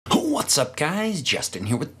What's up guys, Justin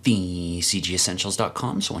here with the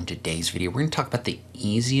CGEssentials.com. So in today's video, we're going to talk about the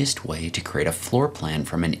easiest way to create a floor plan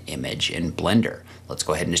from an image in Blender. Let's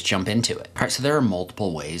go ahead and just jump into it. All right, so there are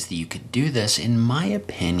multiple ways that you could do this. In my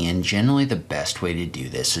opinion, generally the best way to do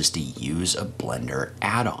this is to use a Blender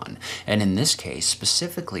add-on. And in this case,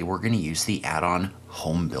 specifically, we're going to use the add-on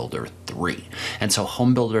HomeBuilder 3. And so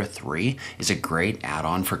HomeBuilder 3 is a great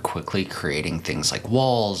add-on for quickly creating things like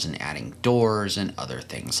walls and adding doors and other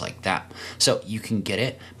things like that. So you can get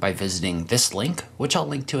it by visiting this link, which I'll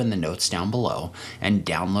link to in the notes down below, and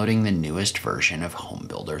downloading the newest version of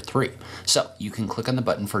HomeBuilder 3. So you can click on the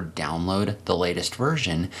button for download the latest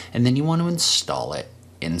version, and then you want to install it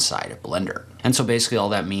inside of Blender. And so basically all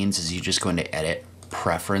that means is you just go into Edit,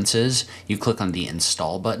 Preferences, you click on the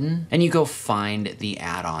Install button, and you go find the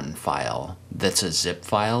add-on file that's a zip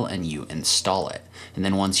file and you install it. And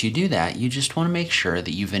then once you do that, you just want to make sure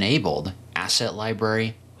that you've enabled Asset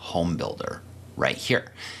Library HomeBuilder right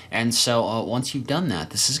here. And so once you've done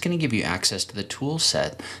that, this is going to give you access to the tool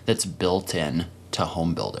set that's built in to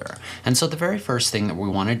HomeBuilder. And so the very first thing that we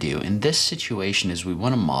want to do in this situation is we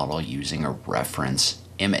want to model using a reference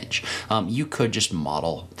image. You could just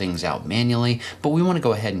model things out manually, but we want to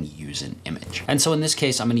go ahead and use an image. And so in this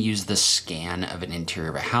case, I'm going to use the scan of an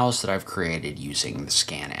interior of a house that I've created using the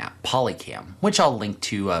scan app POLYCAM, which I'll link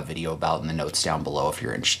to a video about in the notes down below if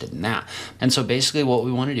you're interested in that. And so basically what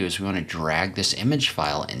we want to do is we want to drag this image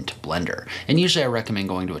file into Blender. And usually I recommend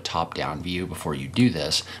going to a top-down view before you do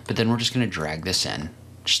this, but then we're just going to drag this in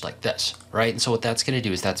just like this, right? And so what that's going to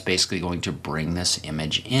do is that's basically going to bring this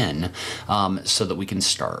image in so that we can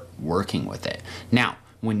start working with it. Now,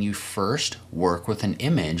 when you first work with an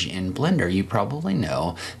image in Blender, you probably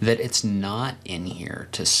know that it's not in here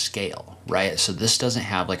to scale, right? So this doesn't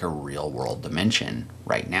have like a real world dimension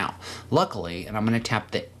right now. Luckily, and I'm going to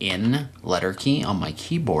tap the N letter key on my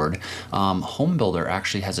keyboard, HomeBuilder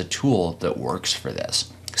actually has a tool that works for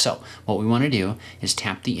this. So what we want to do is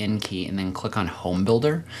tap the N key and then click on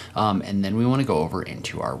HomeBuilder, and then we want to go over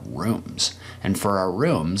into our rooms. And for our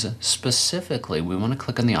rooms, specifically, we want to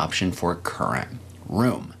click on the option for current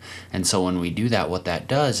room. And so when we do that, what that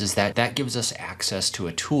does is that gives us access to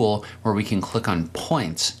a tool where we can click on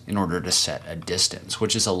points in order to set a distance,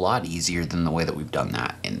 which is a lot easier than the way that we've done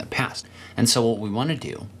that in the past. And so what we want to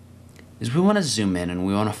do is we want to zoom in and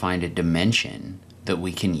we want to find a dimension that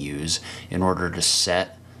we can use in order to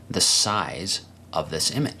set the size of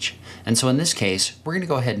this image. And so in this case, we're going to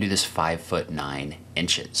go ahead and do this 5'9"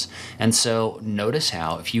 inches. And so notice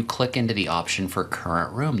how if you click into the option for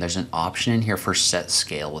current room, there's an option in here for set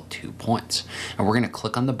scale with 2 points. And we're going to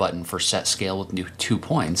click on the button for set scale with 2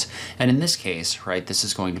 points. And in this case, right, this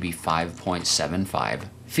is going to be 5.75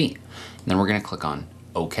 feet. And then we're going to click on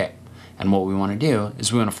OK. And what we want to do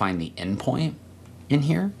is we want to find the endpoint in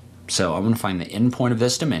here. So I'm going to find the endpoint of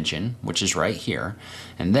this dimension, which is right here.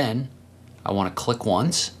 And then I want to click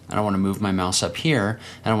once, and I want to move my mouse up here,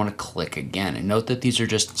 and I want to click again. And note that these are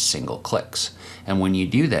just single clicks. And when you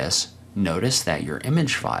do this, notice that your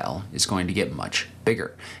image file is going to get much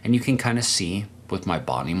bigger. And you can kind of see with my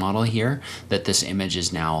body model here that this image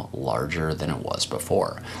is now larger than it was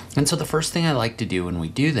before. And so the first thing I like to do when we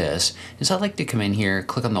do this is I like to come in here,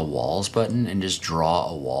 click on the walls button, and just draw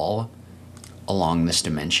a wall along this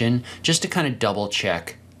dimension just to kind of double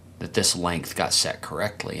check that this length got set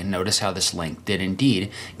correctly. And notice how this length did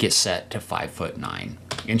indeed get set to 5'9"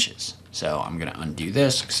 inches. So I'm going to undo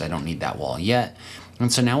this because I don't need that wall yet.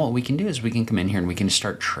 And so now what we can do is we can come in here and we can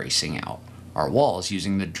start tracing out our walls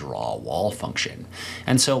using the draw wall function.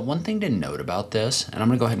 And so one thing to note about this, and I'm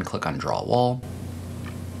going to go ahead and click on draw wall.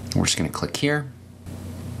 We're just going to click here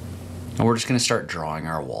and we're just going to start drawing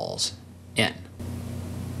our walls in.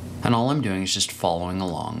 And all I'm doing is just following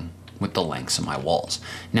along with the lengths of my walls.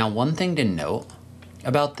 Now, one thing to note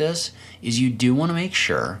about this is you do want to make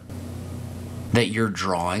sure that you're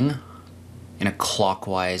drawing in a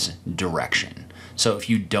clockwise direction. So if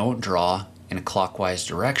you don't draw in a clockwise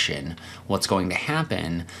direction, what's going to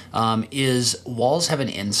happen is walls have an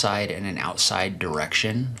inside and an outside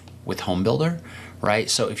direction with HomeBuilder,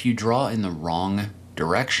 right? So if you draw in the wrong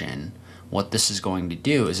direction, what this is going to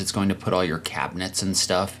do is it's going to put all your cabinets and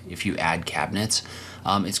stuff, if you add cabinets,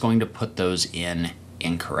 it's going to put those in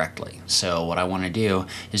incorrectly. So what I want to do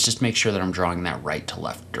is just make sure that I'm drawing that right to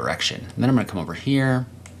left direction. And then I'm going to come over here,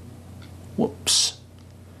 whoops.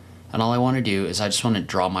 And all I want to do is I just want to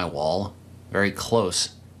draw my wall very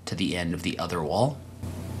close to the end of the other wall.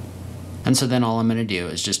 And so then all I'm going to do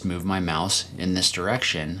is just move my mouse in this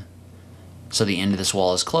direction so the end of this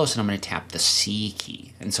wall is close, and I'm going to tap the C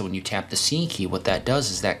key. And so when you tap the C key, what that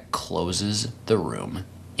does is that closes the room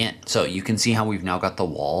in. So you can see how we've now got the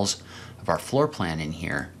walls of our floor plan in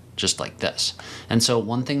here just like this. And so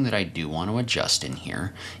one thing that I do want to adjust in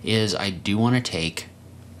here is I do want to take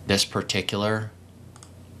this particular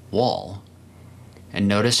wall and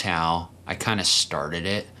notice how I kind of started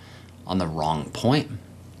it on the wrong point.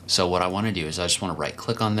 So what I want to do is I just want to right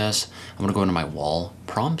click on this. I'm going to go into my wall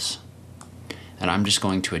prompts and I'm just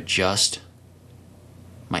going to adjust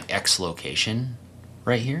my X location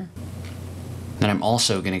right here. Then I'm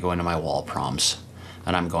also going to go into my wall prompts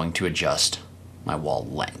and I'm going to adjust my wall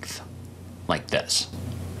length like this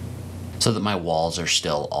so that my walls are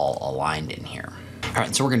still all aligned in here. All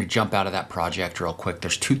right, so we're going to jump out of that project real quick.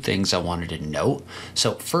 There's two things I wanted to note.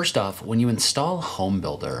 So first off, when you install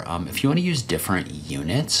HomeBuilder, if you want to use different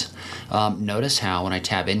units, notice how when I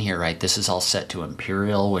tab in here, right, this is all set to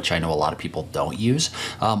Imperial, which I know a lot of people don't use.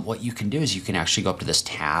 What you can do is you can actually go up to this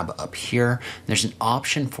tab up here. There's an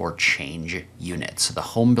option for change units. So the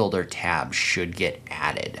HomeBuilder tab should get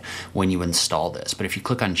added when you install this. But if you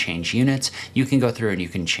click on change units, you can go through and you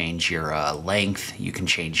can change your length, you can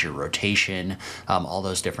change your rotation, all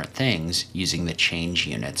those different things using the change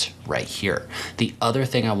units right here. The other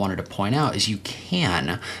thing I wanted to point out is you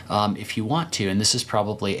can, if you want to, and this is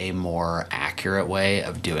probably a more accurate way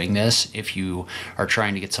of doing this if you are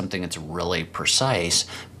trying to get something that's really precise,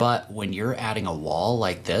 but when you're adding a wall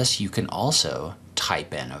like this, you can also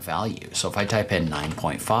type in a value. So if I type in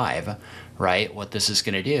 9.5, right, what this is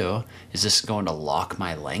going to do is this is going to lock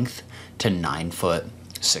my length to 9 foot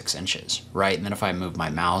 6 inches, right? And then if I move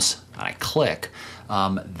my mouse and I click,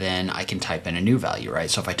 then I can type in a new value,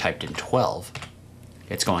 right? So if I typed in 12,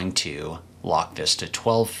 it's going to lock this to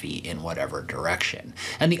 12 feet in whatever direction.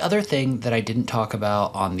 And the other thing that I didn't talk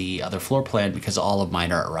about on the other floor plan, because all of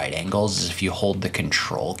mine are at right angles, is if you hold the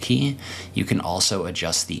control key, you can also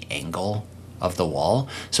adjust the angle of the wall.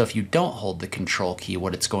 So if you don't hold the control key,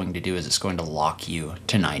 what it's going to do is it's going to lock you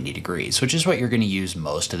to 90 degrees, which is what you're going to use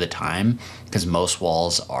most of the time because most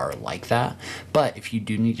walls are like that. But if you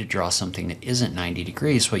do need to draw something that isn't 90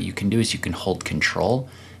 degrees, what you can do is you can hold control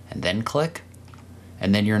and then click,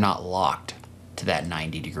 and then you're not locked to that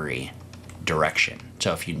 90 degree direction.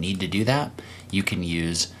 So if you need to do that, you can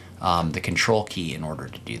use the control key in order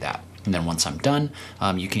to do that. And then once I'm done,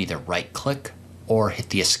 you can either right click or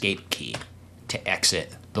hit the escape key to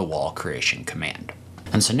exit the wall creation command.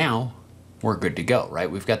 And so now we're good to go, right?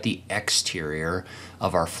 We've got the exterior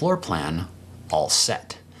of our floor plan all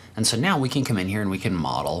set. And so now we can come in here and we can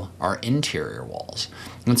model our interior walls.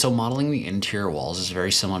 And so modeling the interior walls is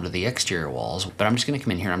very similar to the exterior walls, but I'm just gonna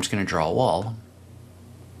come in here and I'm just gonna draw a wall.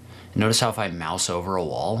 And notice how if I mouse over a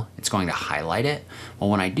wall, it's going to highlight it. Well,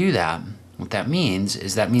 when I do that, what that means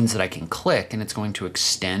that I can click and it's going to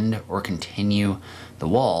extend or continue the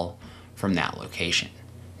wall from that location.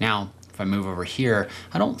 Now, if I move over here,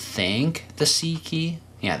 I don't think the C key,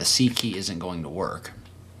 the C key isn't going to work.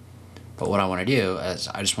 But what I want to do is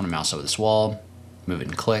I just want to mouse over this wall, move it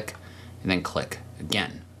and then click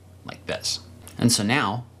again, like this. And so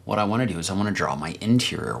now what I want to do is I want to draw my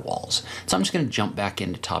interior walls. So I'm just going to jump back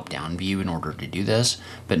into top-down view in order to do this.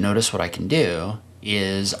 But notice what I can do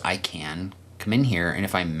is I can come in here, and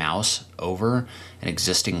if I mouse over an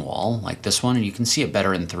existing wall like this one, and you can see it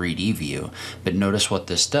better in 3D view, but notice what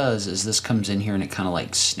this does is this comes in here and it kind of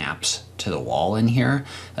like snaps to the wall in here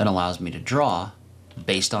and allows me to draw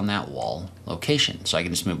based on that wall location. So I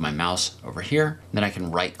can just move my mouse over here, then I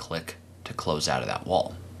can right click to close out of that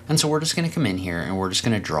wall. And so we're just going to come in here and we're just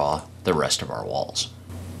going to draw the rest of our walls.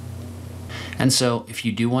 And so if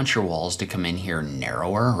you do want your walls to come in here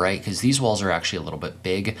narrower, right, because these walls are actually a little bit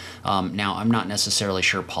big. Now, I'm not necessarily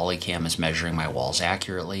sure POLYCAM is measuring my walls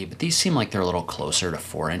accurately, but these seem like they're a little closer to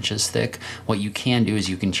 4 inches thick. What you can do is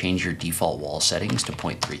you can change your default wall settings to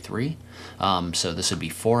 0.33. So this would be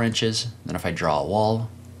 4 inches. Then if I draw a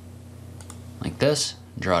wall like this,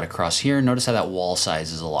 draw it across here, notice how that wall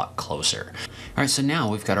size is a lot closer. All right, so now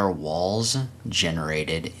we've got our walls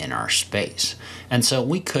generated in our space. And so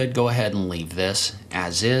we could go ahead and leave this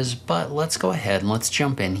as is, but let's go ahead and let's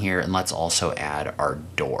jump in here and let's also add our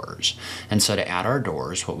doors. And so to add our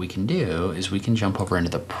doors, what we can do is we can jump over into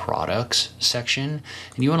the products section,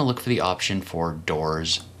 and you want to look for the option for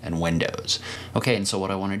doors and windows. Okay, and so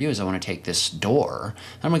what I want to do is I want to take this door,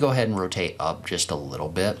 I'm going to go ahead and rotate up just a little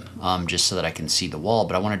bit, just so that I can see the wall,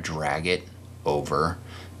 but I want to drag it over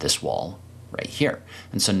this wall right here.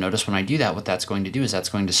 And so notice when I do that, what that's going to do is that's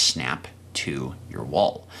going to snap to your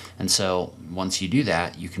wall. And so once you do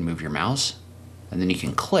that, you can move your mouse and then you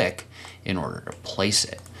can click in order to place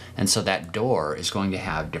it. And so that door is going to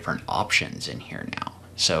have different options in here now.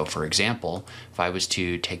 So for example, if I was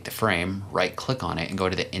to take the frame, right click on it and go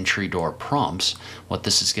to the entry door prompts, what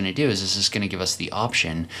this is going to do is this is going to give us the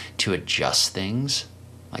option to adjust things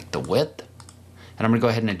like the width. And I'm going to go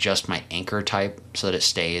ahead and adjust my anchor type so that it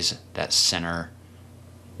stays that center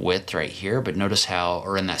width right here, but notice how,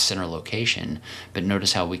 or in that center location, but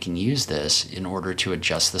notice how we can use this in order to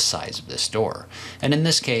adjust the size of this door. And in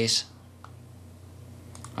this case,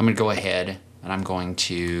 I'm going to go ahead and I'm going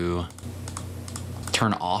to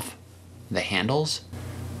turn off the handles.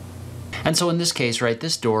 And so in this case, right,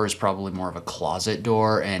 this door is probably more of a closet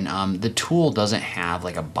door, and the tool doesn't have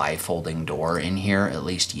like a bifolding door in here, at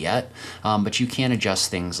least yet, but you can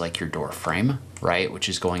adjust things like your door frame, right, which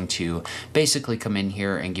is going to basically come in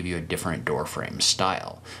here and give you a different door frame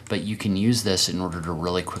style. But you can use this in order to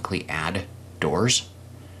really quickly add doors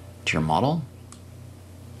to your model,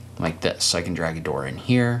 like this. So I can drag a door in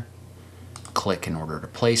here, click in order to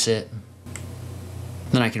place it,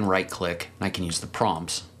 then I can right click and I can use the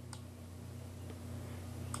prompts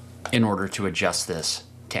in order to adjust this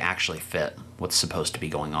to actually fit what's supposed to be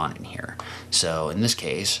going on in here. So in this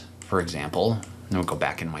case, for example, then we'll go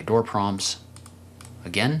back into my door prompts.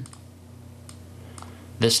 Again,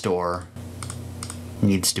 this door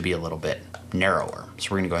needs to be a little bit narrower.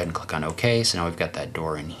 So we're gonna go ahead and click on OK. So now we've got that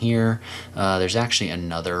door in here. There's actually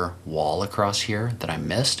another wall across here that I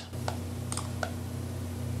missed.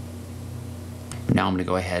 Now I'm gonna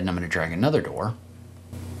go ahead and I'm gonna drag another door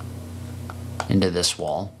into this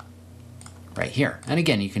wall right here. And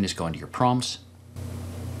again, you can just go into your prompts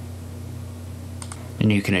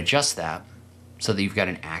and you can adjust that so that you've got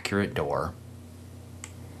an accurate door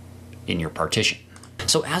in your partition.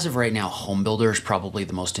 So as of right now, HomeBuilder is probably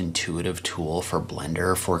the most intuitive tool for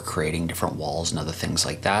Blender for creating different walls and other things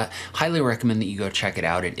like that. Highly recommend that you go check it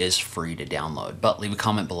out. It is free to download, but leave a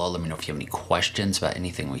comment below. Let me know if you have any questions about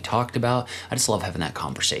anything we talked about. I just love having that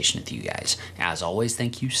conversation with you guys. As always,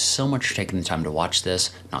 thank you so much for taking the time to watch this,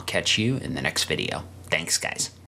 and I'll catch you in the next video. Thanks, guys.